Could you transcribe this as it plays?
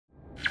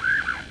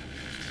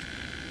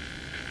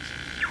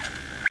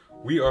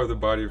We are the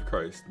body of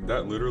Christ.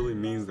 That literally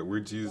means that we're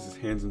Jesus'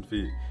 hands and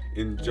feet.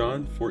 In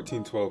John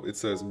 14:12, it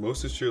says,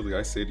 "Most assuredly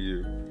I say to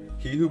you,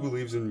 he who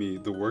believes in me,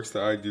 the works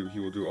that I do, he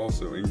will do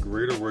also, and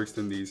greater works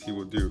than these he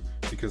will do,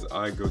 because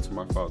I go to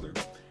my Father."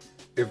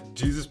 If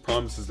Jesus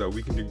promises that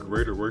we can do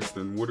greater works,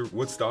 then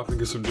what's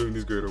stopping us from doing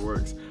these greater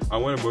works? I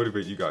want to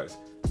motivate you guys.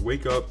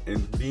 Wake up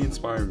and be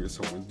inspiring to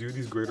someone. Do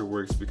these greater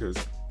works because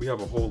we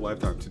have a whole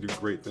lifetime to do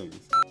great things.